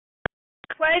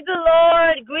Praise the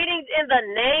Lord. Greetings in the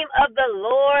name of the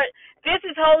Lord. This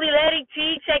is Holy Lady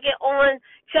T checking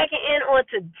in on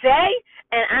today,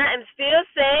 and I am still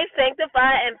saved,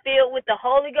 sanctified, and filled with the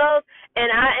Holy Ghost,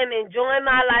 and I am enjoying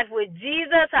my life with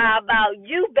Jesus. How about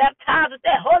you? Baptized with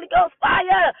that Holy Ghost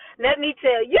fire. Let me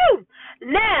tell you.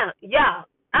 Now, y'all,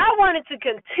 I wanted to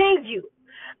continue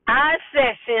our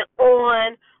session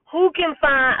on who can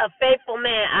find a faithful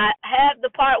man. I have the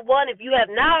part one. If you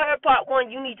have not heard part one,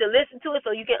 you need to listen to it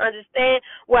so you can understand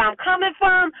where I'm coming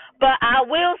from. But I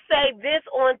will say this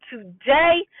on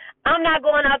today. I'm not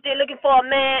going out there looking for a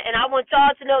man, and I want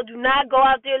y'all to know, do not go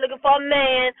out there looking for a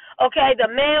man, okay? The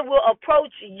man will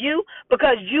approach you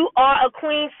because you are a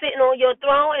queen sitting on your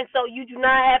throne, and so you do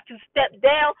not have to step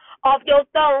down off your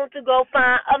throne to go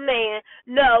find a man.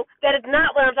 No, that is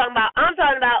not what I'm talking about. I'm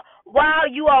talking about while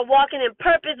you are walking in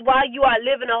purpose, while you are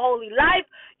living a holy life,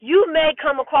 you may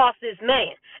come across this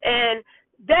man. And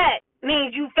that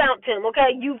means you found him, okay?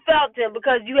 You felt him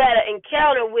because you had an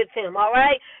encounter with him, all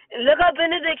right? Look up in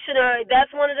the dictionary.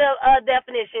 That's one of the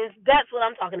definitions. That's what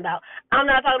I'm talking about. I'm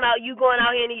not talking about you going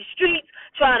out here in these streets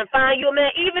trying to find you a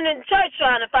man, even in church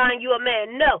trying to find you a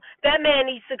man. No, that man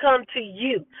needs to come to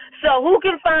you. So who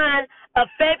can find a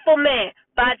faithful man?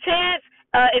 By chance,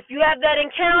 if you have that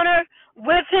encounter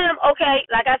with him, okay,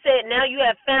 like I said, now you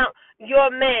have found your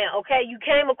man, okay? You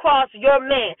came across your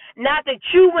man. Not that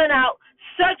you went out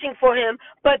searching for him,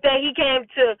 but that he came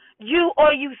to you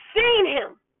or you seen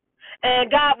him.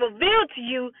 And God revealed to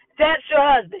you that's your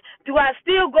husband. Do I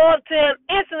still go up to him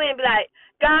instantly and be like,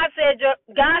 God said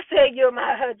you're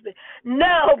my husband?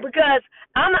 No, because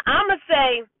I'm gonna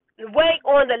say wait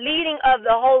on the leading of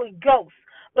the Holy Ghost.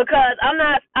 Because I'm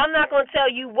not going to tell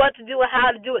you what to do and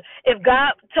how to do it. If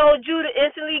God told you to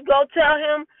instantly go tell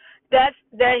him that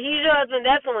he's your husband,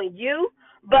 that's on you.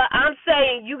 But I'm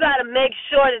saying you got to make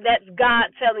sure that that's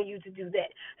God telling you to do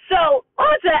that. So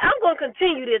on to that, I'm going to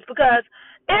continue this because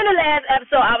in the last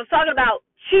episode I was talking about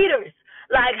cheaters,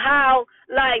 like how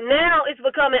now it's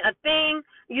becoming a thing,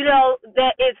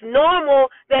 that it's normal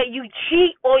that you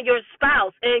cheat on your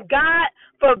spouse, and God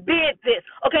forbid this.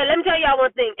 Okay, let me tell y'all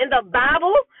one thing. In the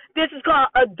Bible, this is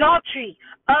called adultery.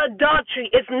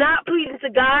 Adultery. It's not pleasing to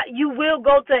God. You will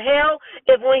go to hell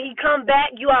if when he come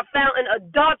back you are found in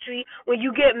adultery when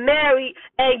you get married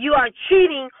and you are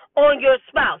cheating on your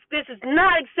spouse. This is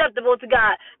not acceptable to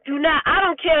God. I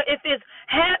don't care if it's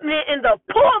happening in the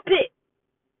pulpit.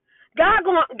 God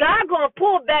gonna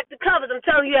pull back the covers. I'm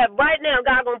telling you that right now.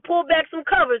 God gonna pull back some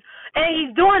covers, and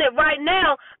he's doing it right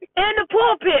now in the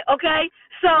pulpit, okay?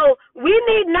 So we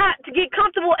need not to get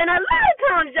comfortable. And a lot of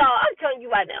times, y'all, I'm telling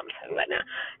you right now,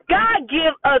 God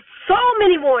give us so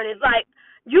many warnings, like,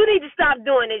 you need to stop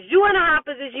doing this. You in a high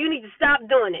position, you need to stop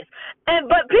doing this.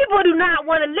 But people do not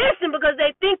want to listen because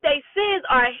they think their sins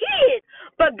are hid.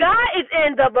 But God is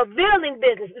in the revealing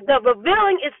business. The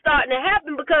revealing is starting to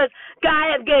happen because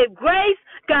God has gave grace,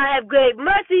 God has gave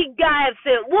mercy, God has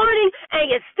sent warning, and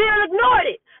you still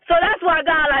ignored it. So that's why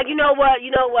God you know what,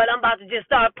 I'm about to just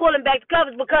start pulling back the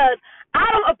covers because I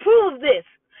don't approve of this.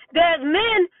 There's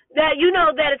men that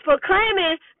that is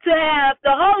proclaiming to have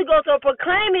the Holy Ghost or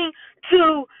proclaiming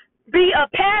to be a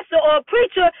pastor or a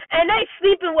preacher, and they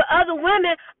sleeping with other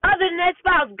women other than their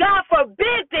spouse. God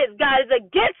forbid this. God is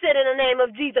against it in the name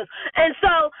of Jesus. And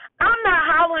so I'm not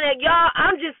hollering at y'all.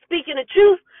 I'm just speaking the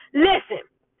truth. Listen,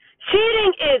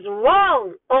 cheating is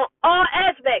wrong on all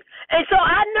aspects. And so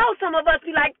I know some of us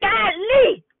be like,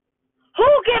 golly,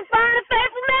 who can find a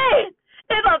faithful man?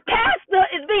 If a pastor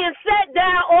is being set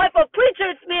down or if a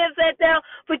preacher is being set down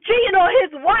for cheating on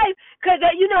his wife because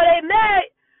they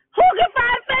married, who can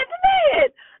find a faithful man?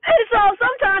 And so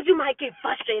sometimes you might get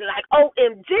frustrated like,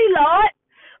 OMG, Lord.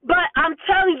 But I'm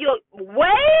telling you,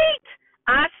 wait,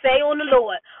 I say on the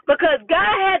Lord. Because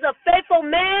God has a faithful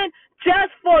man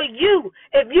just for you.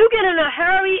 If you get in a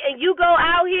hurry and you go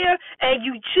out here and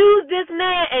you choose this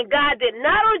man and God did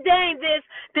not ordain this,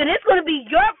 then it's going to be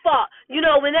your fault,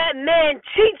 when that man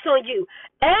cheats on you.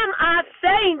 Am I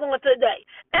saying on today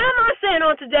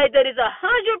that it's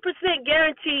 100%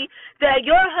 guarantee that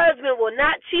your husband will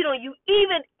not cheat on you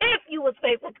even if you was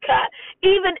faithful to God,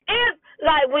 even if,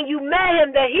 when you met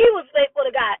him, that he was faithful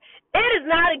to God? It is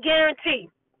not a guarantee.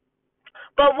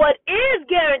 But what is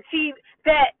guaranteed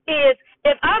that is,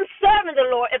 if I'm serving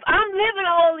the Lord, if I'm living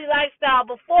a holy lifestyle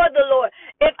before the Lord,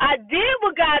 if I did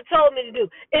what God told me to do,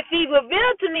 if he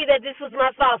revealed to me that this was my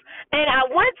spouse, and I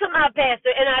went to my pastor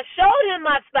and I showed him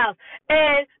my spouse,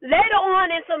 and later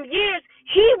on in some years,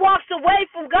 he walks away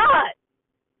from God,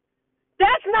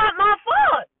 that's not my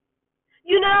fault.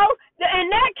 In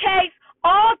that case,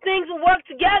 all things will work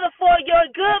together for your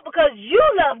good because you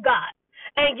love God.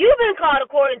 And you've been called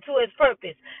according to his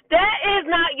purpose. That is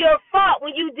not your fault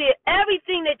when you did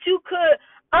everything that you could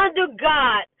under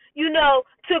God,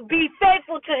 to be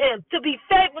faithful to him, to be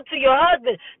faithful to your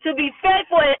husband, to be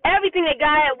faithful in everything that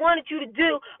God had wanted you to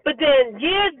do. But then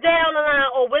years down the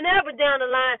line, or whenever down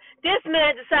the line, this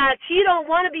man decides he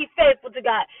don't want to be faithful to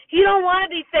God. He don't want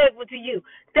to be faithful to you.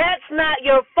 That's not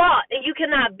your fault, and you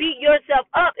cannot beat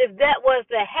yourself up if that was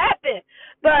to happen.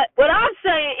 But what I'm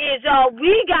saying is, y'all,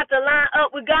 we got to line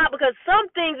up with God, because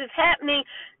some things is happening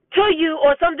to you,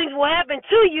 or some things will happen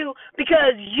to you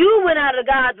because you went out of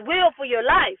God's will for your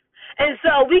life. And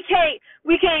so we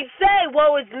can't say,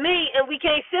 woe is me, and we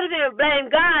can't sit there and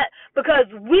blame God because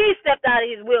we stepped out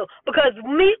of his will, because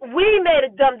we made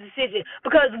a dumb decision,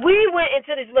 because we went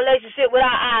into this relationship with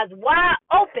our eyes wide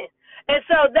open. And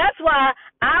so that's why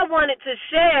I wanted to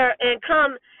share and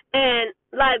come and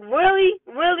really,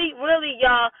 really, really,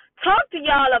 y'all, talk to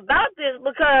y'all about this,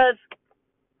 because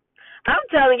I'm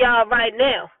telling y'all right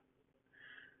now,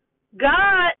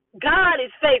 God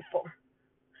is faithful.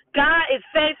 God is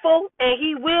faithful, and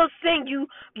he will send you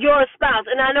your spouse.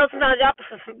 And I know sometimes y'all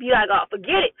be like, oh,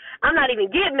 forget it. I'm not even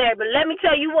getting married. But let me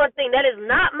tell you one thing. That is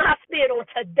not my spirit on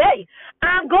today.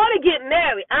 I'm going to get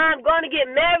married.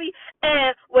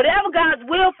 And whatever God's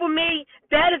will for me,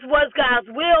 that is what God's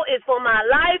will is for my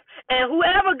life. And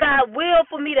whoever God will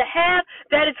for me to have,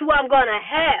 that is who I'm going to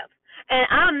have. And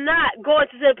I'm not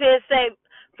going to sit up here and say,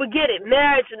 forget it.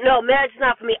 Marriage is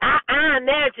not for me.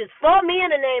 Marriage is for me in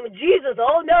the name of Jesus.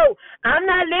 Oh, no. I'm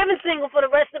not living single for the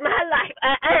rest of my life.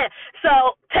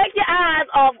 So take your eyes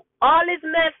off all this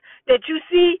mess that you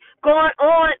see going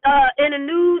on in the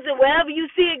news and wherever you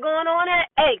see it going on at.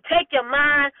 Hey, take your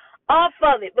mind off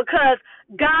of it, because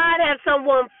God has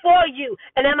someone for you.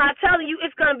 And am I telling you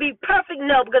it's going to be perfect?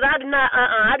 No, because I do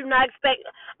not expect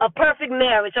a perfect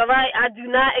marriage, all right? I do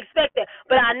not expect that.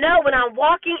 But I know when I'm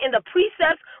walking in the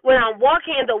precepts, when I'm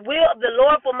walking in the will of the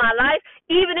Lord for my life,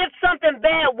 even if something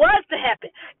bad was to happen,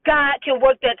 God can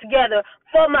work that together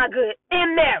for my good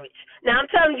in marriage. Now, I'm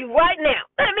telling you right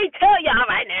now, let me tell y'all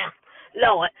right now,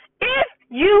 Lord, if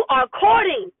you are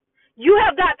courting, you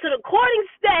have got to the courting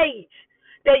stage,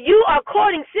 that you are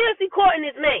seriously courting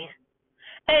this man,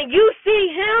 and you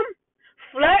see him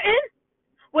flirting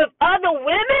with other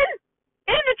women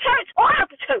in the church or out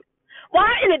the church, why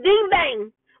in the ding bang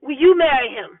will you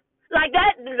marry him? Like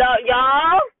that,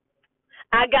 y'all,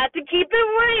 I got to keep it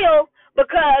real,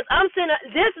 because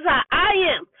this is how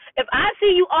I am. If I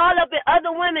see you all up in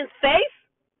other women's face,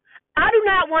 I do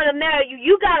not want to marry you.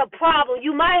 You got a problem.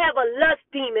 You might have a lust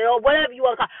demon or whatever you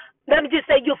want to call it. Let me just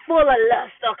say you're full of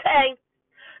lust, okay?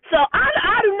 So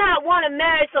I do not want to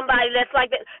marry somebody that's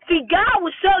like that. See, God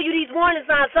will show you these warning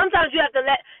signs. Sometimes you have to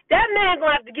let that man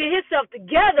going to have to get himself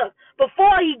together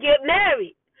before he get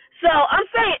married. So I'm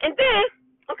saying, and then,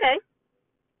 okay,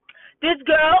 this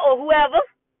girl or whoever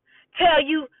tell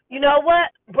you, you know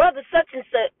what, brother such and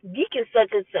such, deacon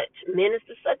such and such,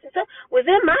 minister such and such was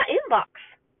in my inbox.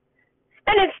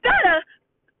 And instead of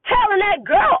telling that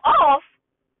girl off,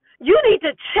 you need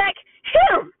to check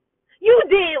him. You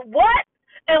did what?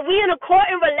 And we in a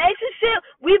courting relationship,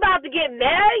 we about to get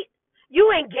married, you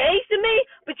engaged to me,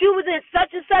 but you was in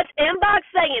such and such inbox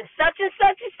saying such and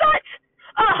such and such.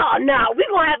 Oh, no, we're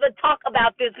going to have to talk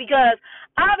about this, because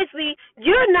obviously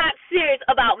you're not serious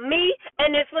about me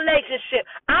and this relationship.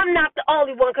 I'm not the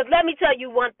only one, because let me tell you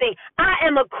one thing. I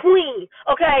am a queen,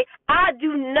 okay? I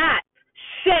do not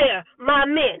share my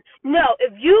men. No,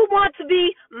 if you want to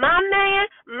be my man,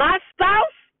 my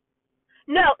spouse,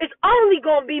 no, it's only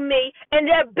going to be me, and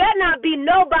there better not be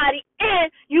nobody,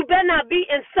 and you better not be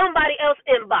in somebody else's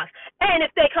inbox. And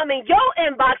if they come in your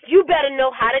inbox, you better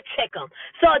know how to check them.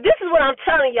 So this is what I'm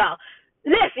telling y'all.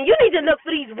 Listen, you need to look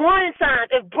for these warning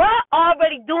signs. If bro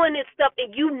already doing this stuff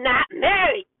and you not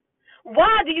married,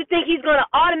 why do you think he's going to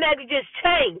automatically just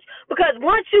change? Because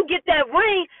once you get that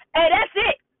ring, hey, that's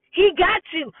it. He got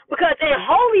you. Because in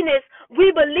holiness,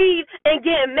 we believe in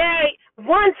getting married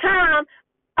one time,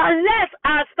 unless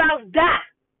our spouse die.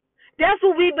 That's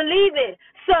what we believe in.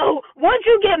 So once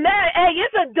you get married, hey,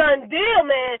 it's a done deal,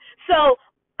 man. So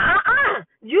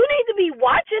you need to be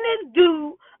watching this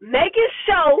dude, making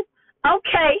sure,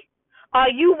 okay, are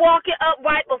you walking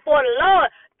upright before the Lord?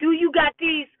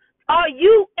 Are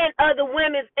you in other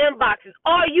women's inboxes?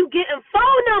 Are you getting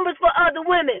phone numbers for other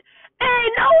women?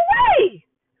 Ain't no way.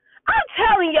 I'm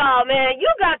telling y'all, man, you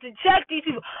got to check these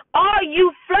people. Are you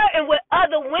flirting with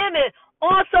other women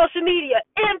on social media,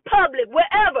 in public,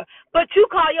 wherever, but you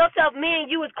call yourself me and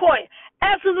you is courting?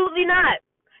 Absolutely not.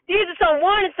 These are some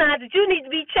warning signs that you need to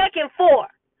be checking for.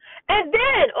 And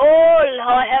then, oh,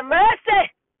 Lord have mercy,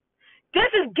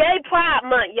 this is Gay Pride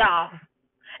Month, y'all.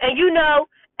 And you know,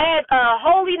 as a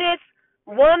holiness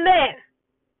woman,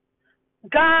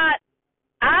 God,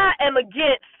 I am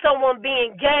against someone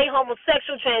being gay,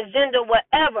 homosexual, transgender,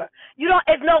 whatever.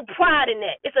 It's no pride in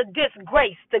that. It's a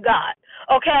disgrace to God.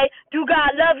 Okay? Do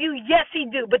God love you? Yes, he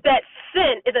do. But that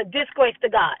sin is a disgrace to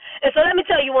God. And so let me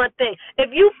tell you one thing.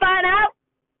 If you find out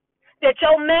that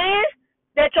your man,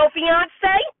 that your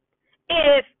fiance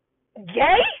is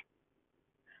gay,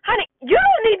 honey, you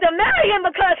don't need to marry him,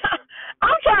 because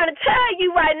I'm trying to tell you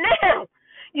right now,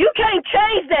 you can't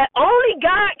change that. Only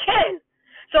God can.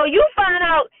 So you find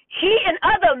out he in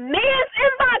other men's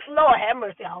inbox, Lord have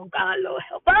mercy, oh God, Lord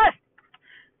help us,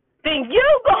 then you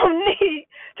gonna need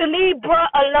to leave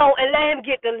bruh alone and let him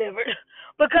get delivered.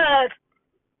 Because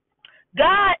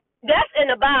God, that's in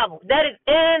the Bible. That is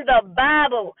in the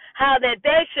Bible. How that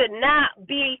they should not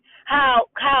be,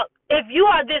 how if you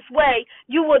are this way,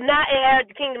 you will not inherit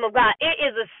the kingdom of God. It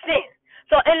is a sin.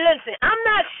 So, and listen, I'm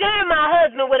not sharing my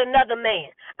husband with another man.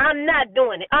 I'm not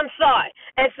doing it. I'm sorry.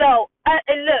 And so,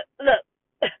 and look,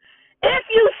 if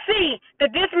you see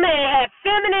that this man has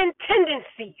feminine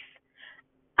tendencies,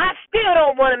 I still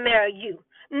don't want to marry you.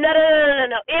 No.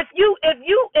 If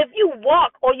you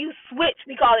walk or you switch,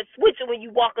 we call it switching when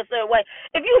you walk a certain way.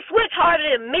 If you switch harder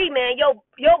than me, man, your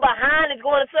behind is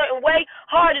going a certain way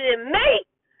harder than me,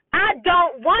 I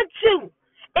don't want you.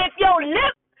 If your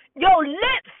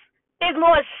lips is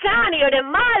more shinier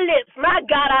than my lips, my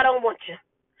God, I don't want you.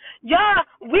 Y'all,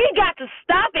 we got to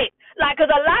stop it. Like,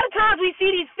 because a lot of times we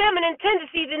see these feminine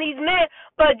tendencies in these men,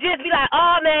 but just be like,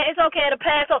 oh, man, it's okay to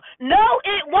pass on. No,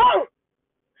 it won't.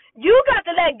 You got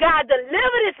to let God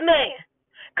deliver this man.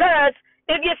 Because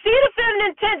if you see the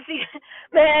feminine tendencies,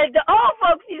 man, the old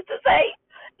folks used to say,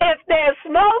 if there's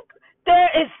smoke, there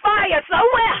is fire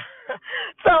somewhere.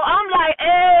 So I'm like,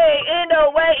 hey, in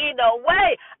no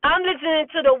way. I'm listening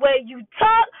to the way you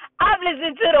talk. I'm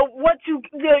listening to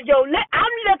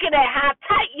I'm looking at how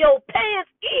tight your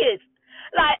pants is.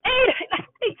 Like,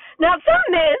 now some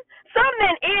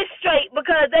men is straight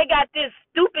because they got this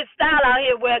stupid style out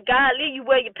here where, golly, you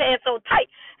wear your pants so tight.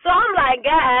 So I'm like,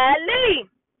 golly.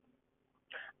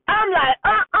 I'm like,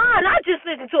 and I just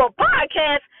listened to a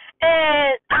podcast,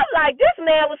 and I'm like, this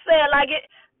man was saying, like,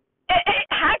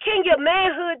 how can your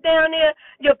manhood down there,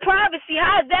 your privacy,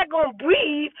 how is that going to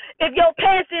breathe if your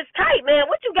pants is tight,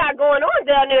 man? What you got going on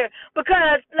down there?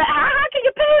 Because like, how can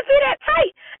your pants be that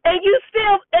tight and you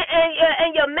still,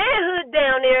 and your manhood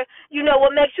down there, you know,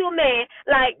 what makes you a man,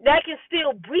 like, that can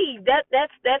still breathe.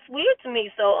 That's weird to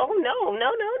me. So, oh, no.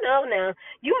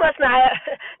 You must not have,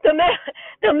 the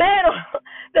man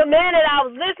that I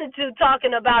was listening to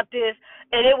talking about this,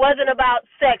 and it wasn't about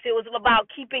sex. It was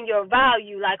about keeping your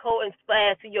value, like holding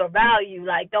fast to your value,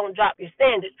 like don't drop your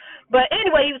standards. But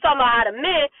anyway, he was talking about how the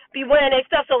men be wearing their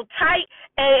stuff so tight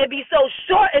and it be so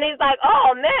short, and he's like,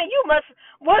 oh, man,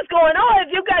 what's going on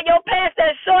if you got your pants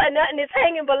that short and nothing is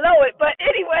hanging below it? But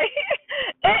anyway,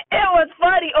 it was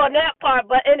funny on that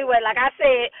part. But anyway, like I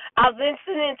said, I was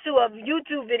listening to a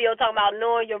YouTube video talking about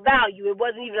knowing your value. It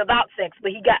wasn't even about sex,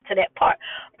 but he got to that part.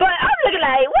 But I'm looking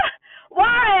like, what?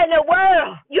 Why in the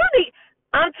world?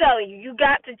 I'm telling you, you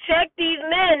got to check these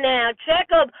men now.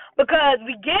 Check them, because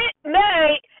we get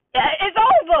married, it's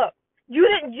over.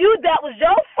 That was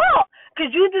your fault,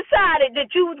 because you decided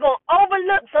that you was going to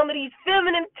overlook some of these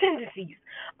feminine tendencies.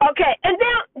 Okay, and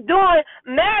then during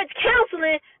marriage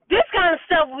counseling, this kind of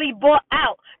stuff will be brought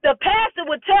out. The pastor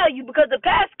would tell you, because the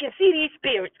pastor can see these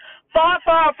spirits far,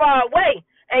 far, far away.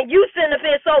 And you sitting up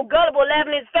here so gullible,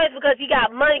 laughing in his face because he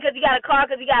got money, because he got a car,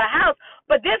 because he got a house.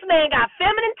 But this man got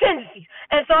feminine tendencies.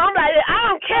 And so I'm like, I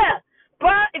don't care.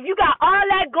 Bro, if you got all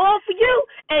that going for you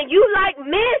and you like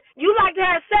men, you like to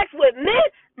have sex with men,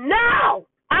 no,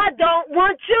 I don't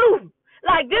want you.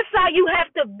 Like, this is how you have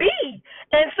to be.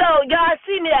 And so y'all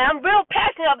see me, I'm real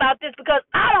passionate about this, because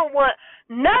I don't want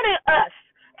none of us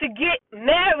to get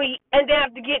married and then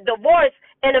have to get divorced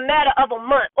in a matter of a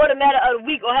month or the matter of a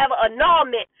week, or have an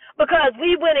annulment because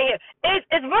we went in here.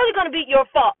 It's really going to be your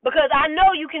fault, because I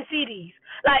know you can see these.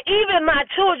 Like, even my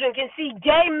children can see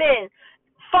gay men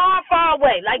far, far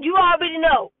away. Like, you already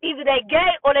know, either they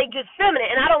gay or they just feminine,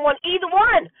 and I don't want either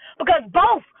one, because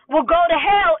both will go to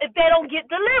hell if they don't get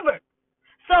delivered.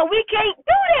 So we can't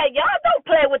do that. Y'all don't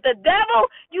play with the devil.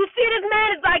 You see this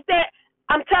man is like that.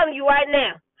 I'm telling you right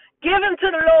now, give him to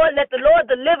the Lord. Let the Lord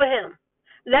deliver him.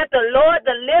 Let the Lord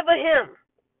deliver him.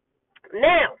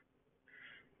 Now,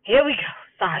 here we go.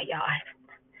 Sorry, y'all.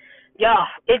 Y'all,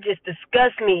 it just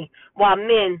disgusts me why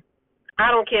men,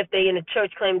 I don't care if they in the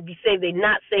church claim to be saved, they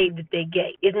not saved if they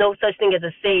gay. There's no such thing as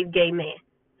a saved gay man.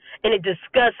 And it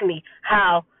disgusts me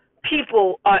how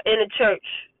people are in the church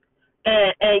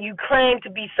and you claim to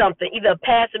be something, either a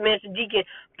pastor, minister, deacon,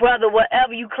 brother,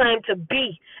 whatever you claim to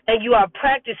be, and you are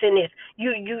practicing this.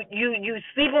 You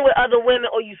sleeping with other women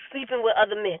or you sleeping with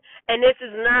other men, and this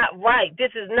is not right.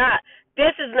 This is not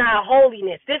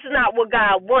holiness. This is not what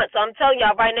God wants. So I'm telling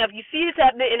y'all right now, if you see this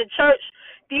happening in the church,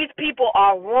 these people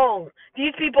are wrong.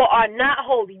 These people are not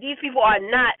holy. These people are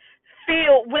not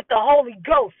filled with the Holy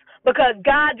Ghost, because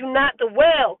God do not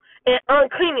dwell in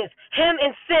uncleanness. Him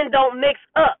and sin don't mix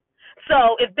up.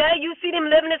 So if you see them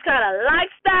living this kind of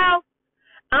lifestyle,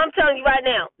 I'm telling you right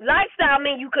now, lifestyle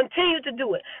means you continue to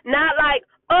do it. Not like,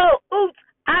 oh, oops,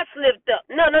 I slipped up.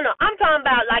 No. I'm talking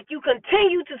about like you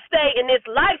continue to stay in this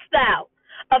lifestyle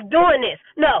of doing this.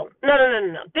 No.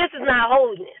 This is not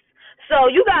holiness. So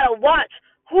you got to watch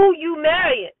who you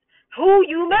marrying.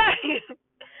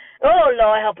 Oh,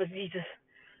 Lord, help us, Jesus.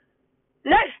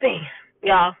 Next thing,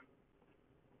 y'all,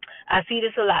 I see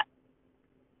this a lot.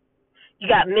 You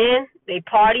got men, they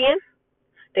partying,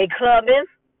 they clubbing,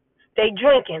 they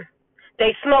drinking,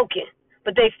 they smoking,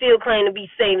 but they still claim to be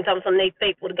saved and talking something they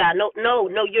faithful to God. No,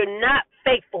 you're not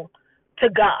faithful to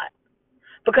God.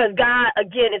 Because God,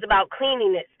 again, is about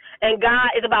cleanliness, and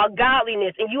God is about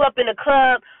godliness. And you up in the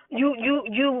club, you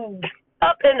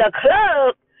up in the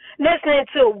club listening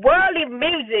to worldly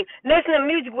music, listening to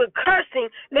music with cursing,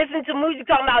 listening to music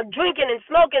talking about drinking and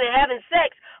smoking and having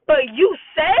sex, but you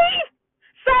saved?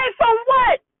 Saved from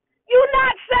what? You're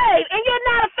not saved, and you're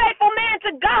not a faithful man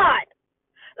to God.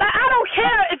 Like, I don't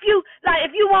care if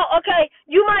you want, okay,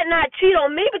 you might not cheat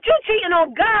on me, but you're cheating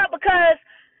on God, because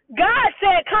God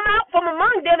said, come out from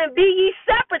among them and be ye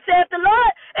separate, saith the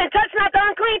Lord, and touch not the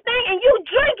unclean thing, and you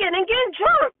drinking and getting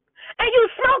drunk, and you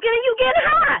smoking and you getting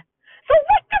high. So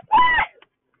what?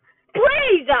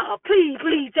 Please, y'all, please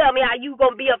tell me how you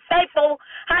going to be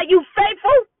how you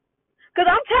faithful? Because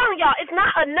I'm telling y'all, it's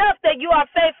not enough that you are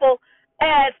faithful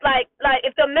as, like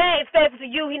if the man is faithful to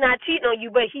you, he's not cheating on you,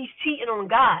 but he's cheating on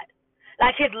God.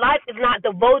 Like, his life is not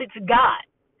devoted to God.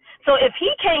 So if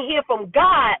he can't hear from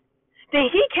God,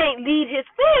 then he can't lead his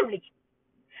family.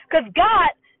 Because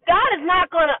God is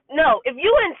not going to, no, if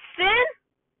you in sin,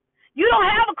 you don't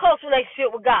have a close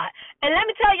relationship with God. And let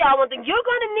me tell y'all one thing. You're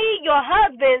going to need your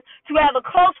husband to have a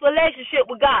close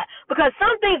relationship with God, because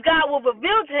some things God will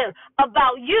reveal to him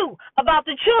about you, about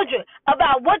the children,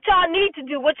 about what y'all need to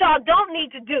do, what y'all don't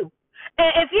need to do.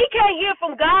 And if he can't hear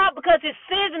from God because his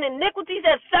sins and iniquities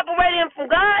have separated him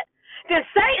from God, then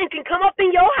Satan can come up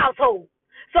in your household.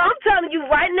 So I'm telling you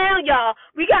right now, y'all,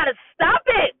 we got to stop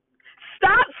it.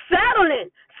 Stop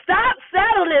settling,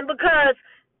 because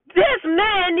this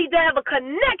man needs to have a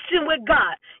connection with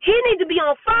God. He needs to be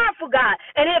on fire for God.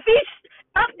 And if he's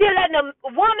up there letting a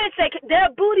woman take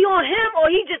their booty on him, or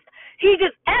he just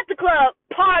at the club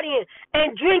partying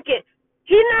and drinking,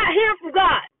 he's not hearing from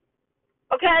God.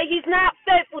 Okay? He's not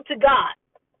faithful to God.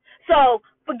 So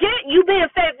forget you being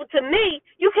faithful to me.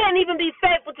 You can't even be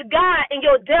faithful to God in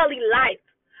your daily life.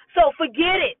 So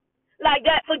forget it. Like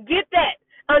that, forget that.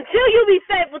 Until you be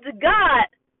faithful to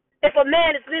God, if a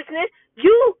man is listening,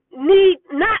 you need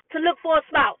not to look for a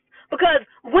spouse. Because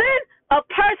when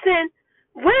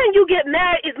you get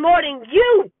married, it's more than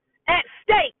you at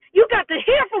stake. You got to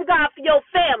hear from God for your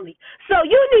family. So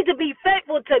you need to be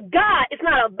faithful to God. It's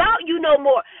not about you no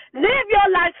more. Live your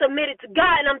life submitted to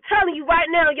God. And I'm telling you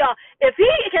right now, y'all, if he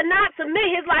cannot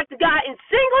submit his life to God in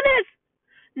singleness,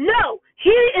 no,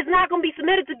 he is not going to be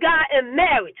submitted to God in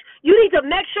marriage. You need to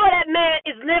make sure that man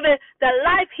is living the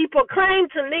life he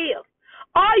proclaimed to live.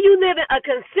 Are you living a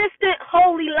consistent,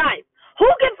 holy life? Who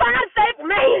can find a faithful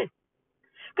man?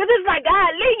 Because it's like,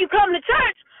 God, Lee, you come to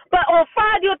church, but on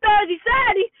Friday or Thursday,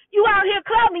 Saturday, you out here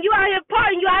clubbing, you out here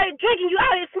partying, you out here drinking, you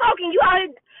out here smoking, you out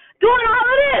here doing all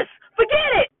of this.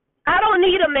 Forget it. I don't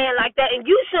need a man like that, and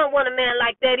you shouldn't want a man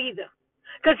like that either,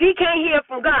 because he can't hear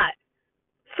from God.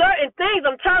 Certain things,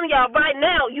 I'm telling y'all right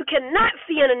now, you cannot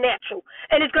see in the natural.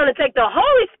 And it's going to take the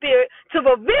Holy Spirit to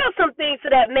reveal some things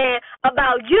to that man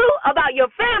about you, about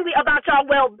your family, about your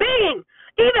well-being.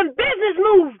 Even business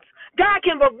moves, God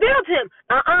can reveal to him.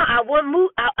 I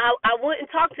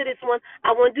wouldn't talk to this one.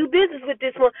 I wouldn't do business with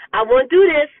this one. I wouldn't do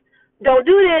this. Don't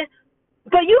do this.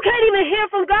 But you can't even hear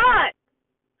from God.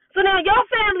 So now your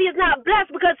family is not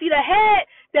blessed, because see, the head,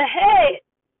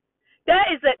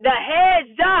 that is the head's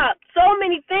job. So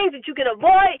many things that you can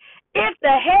avoid if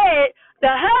the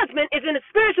husband, is in a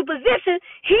spiritual position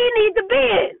he needs to be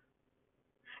in.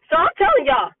 So I'm telling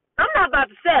y'all, I'm not about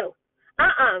to settle.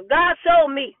 God showed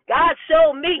me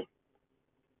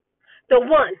the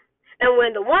one. And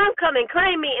when the one come and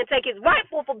claim me and take his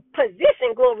rightful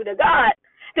position, glory to God,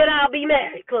 then I'll be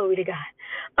married, glory to God.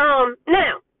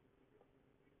 Now,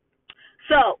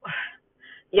 so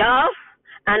Y'all,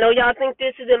 I know y'all think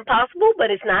this is impossible,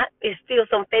 but it's not. It's still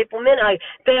some faithful men.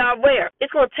 They are rare.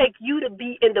 It's going to take you to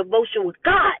be in devotion with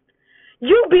God.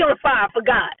 You be on fire for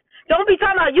God. Don't be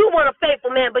talking about you want a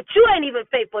faithful man, but you ain't even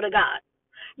faithful to God.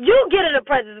 You get in the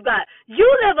presence of God. You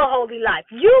live a holy life.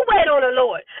 You wait on the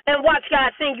Lord and watch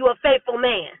God send you a faithful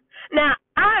man. Now,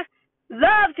 I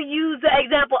love to use the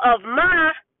example of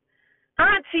my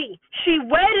auntie. She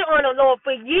waited on the Lord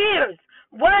for years.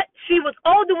 She was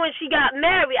older when she got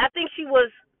married. I think she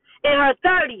was in her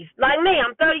 30s. Like me,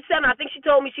 I'm 37. I think she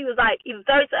told me she was like either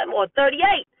 37 or 38.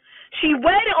 She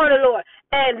waited on the Lord,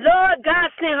 and Lord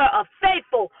God sent her a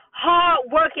faithful,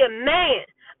 hard-working man.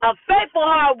 A faithful,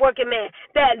 hard-working man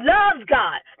that loves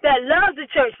God, that loves the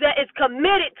church, that is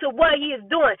committed to what he is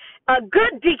doing. A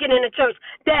good deacon in the church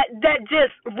that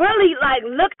just really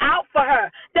look out for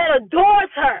her, that adores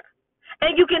her.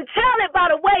 And you can tell it by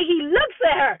the way he looks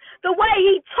at her, the way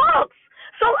he talks.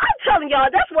 So I'm telling y'all,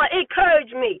 that's what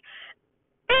encouraged me.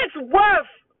 It's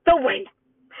worth the wait.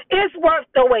 It's worth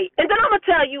the wait. And then I'm going to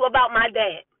tell you about my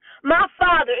dad. My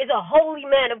father is a holy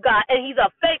man of God, and he's a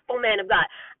faithful man of God.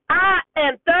 I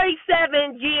am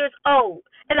 37 years old,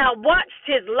 and I watched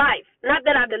his life. Not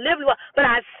that I deliberately, but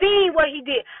I've seen what he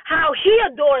did, how he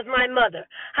adores my mother,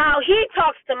 how he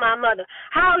talks to my mother,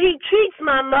 how he treats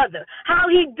my mother, how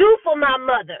he do for my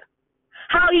mother,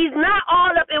 how he's not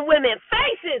all up in women's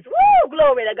faces. Woo,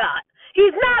 glory to God.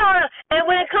 He's not all up. And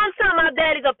when it comes to my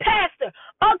dad is a pastor,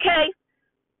 okay,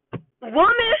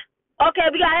 woman, okay,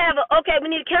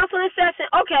 we need a counseling session,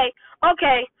 okay.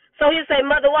 So he'll say,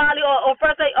 Mother Wiley, or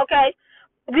first say, okay,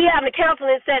 we having a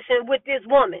counseling session with this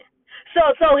woman.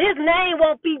 So his name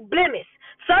won't be blemished.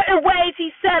 Certain ways he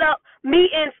set up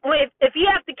meetings. If he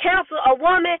has to counsel a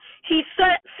woman, he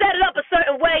set it up a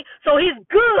certain way so his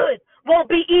good won't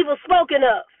be evil spoken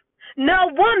of.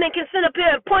 No woman can sit up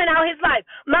here and point out his life.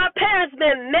 My parents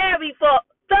been married for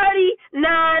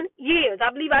 39 years.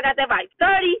 I believe I got that right.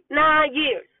 39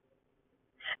 years.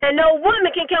 And no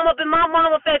woman can come up in my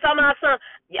mama's face on my son,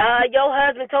 your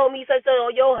husband told me so,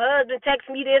 or your husband texted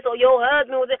me this, or your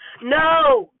husband was this.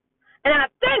 No. And I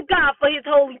thank God for his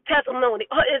holy testimony,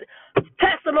 his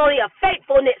testimony of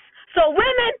faithfulness. So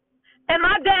women, and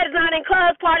my dad is not in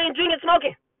clubs, partying, drinking,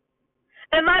 smoking.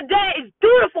 And my dad is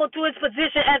dutiful to his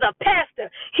position as a pastor.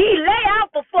 He lay out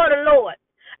before the Lord.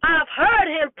 I've heard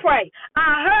him pray.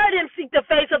 I heard him seek the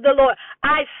face of the Lord.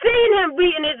 I've seen him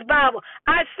reading his Bible.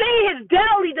 I've seen his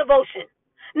daily devotion.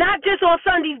 Not just on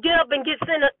Sundays get up and give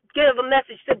a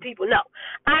message to people. No.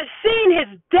 I've seen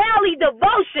his daily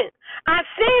devotion. I've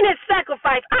seen his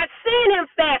sacrifice. I've seen him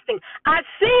fasting. I've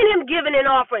seen him giving an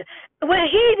offering. When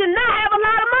he did not have a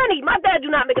lot of money. My dad do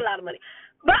not make a lot of money.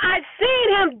 But I've seen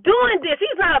him doing this.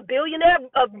 He's not a billionaire,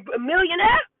 a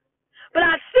millionaire. But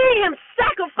I see him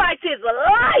sacrifice his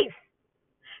life,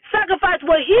 sacrifice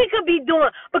what he could be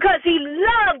doing because he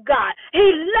loved God. He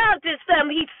loved his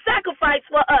family. He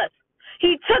sacrificed for us.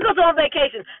 He took us on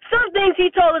vacation. Some things he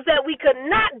told us that we could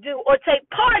not do or take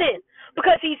part in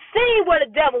because he seen where the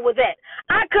devil was at.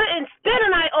 I couldn't spend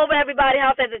a night over everybody's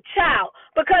house as a child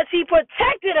because he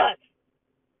protected us.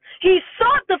 He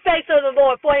sought the face of the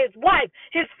Lord for his wife,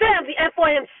 his family, and for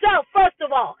himself, first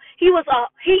of all. He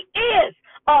is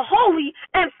a holy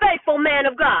and faithful man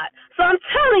of God. So I'm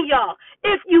telling y'all,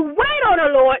 if you wait on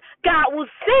the Lord, God will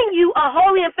send you a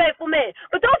holy and faithful man.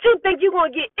 But don't you think you're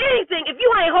going to get anything if you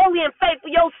ain't holy and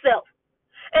faithful yourself.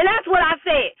 And that's what I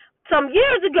said some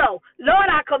years ago. Lord,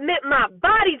 I commit my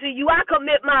body to you. I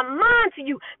commit my mind to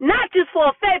you, not just for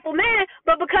a faithful man,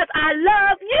 but because I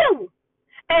love you.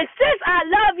 And since I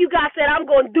love you, God said, I'm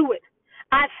going to do it.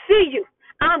 I see you.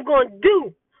 I'm going to do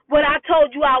what I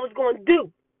told you I was going to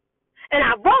do. And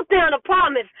I wrote down a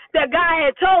promise that God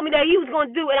had told me that he was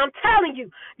going to do. And I'm telling you,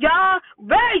 y'all,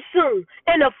 very soon,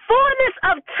 in the fullness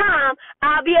of time,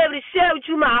 I'll be able to share with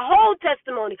you my whole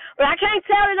testimony. But I can't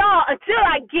tell it all until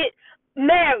I get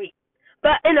married.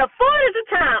 But in the fullness of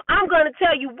time, I'm going to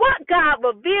tell you what God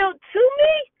revealed to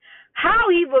me,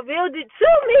 how he revealed it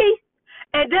to me,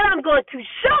 and then I'm going to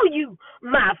show you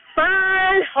my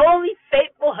fine, holy,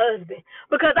 faithful husband.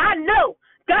 Because I know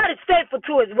God is faithful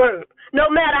to his word. No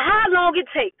matter how long it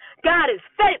takes, God is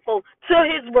faithful to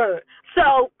his word.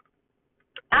 So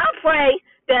I pray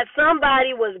that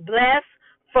somebody was blessed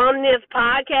from this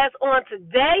podcast on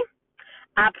today.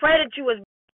 I pray that you was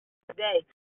blessed today.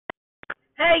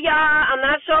 Hey, y'all, I'm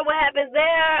not sure what happens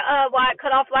there, why it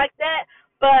cut off like that,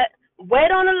 but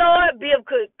wait on the Lord, be of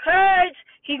good courage.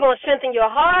 He's going to strengthen your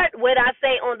heart. What I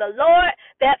say on the Lord,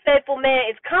 that faithful man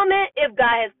is coming. If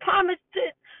God has promised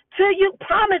it to you,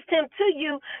 promised him to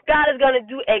you, God is going to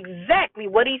do exactly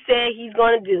what he said he's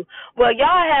going to do. Well,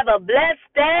 y'all have a blessed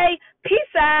day.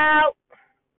 Peace out.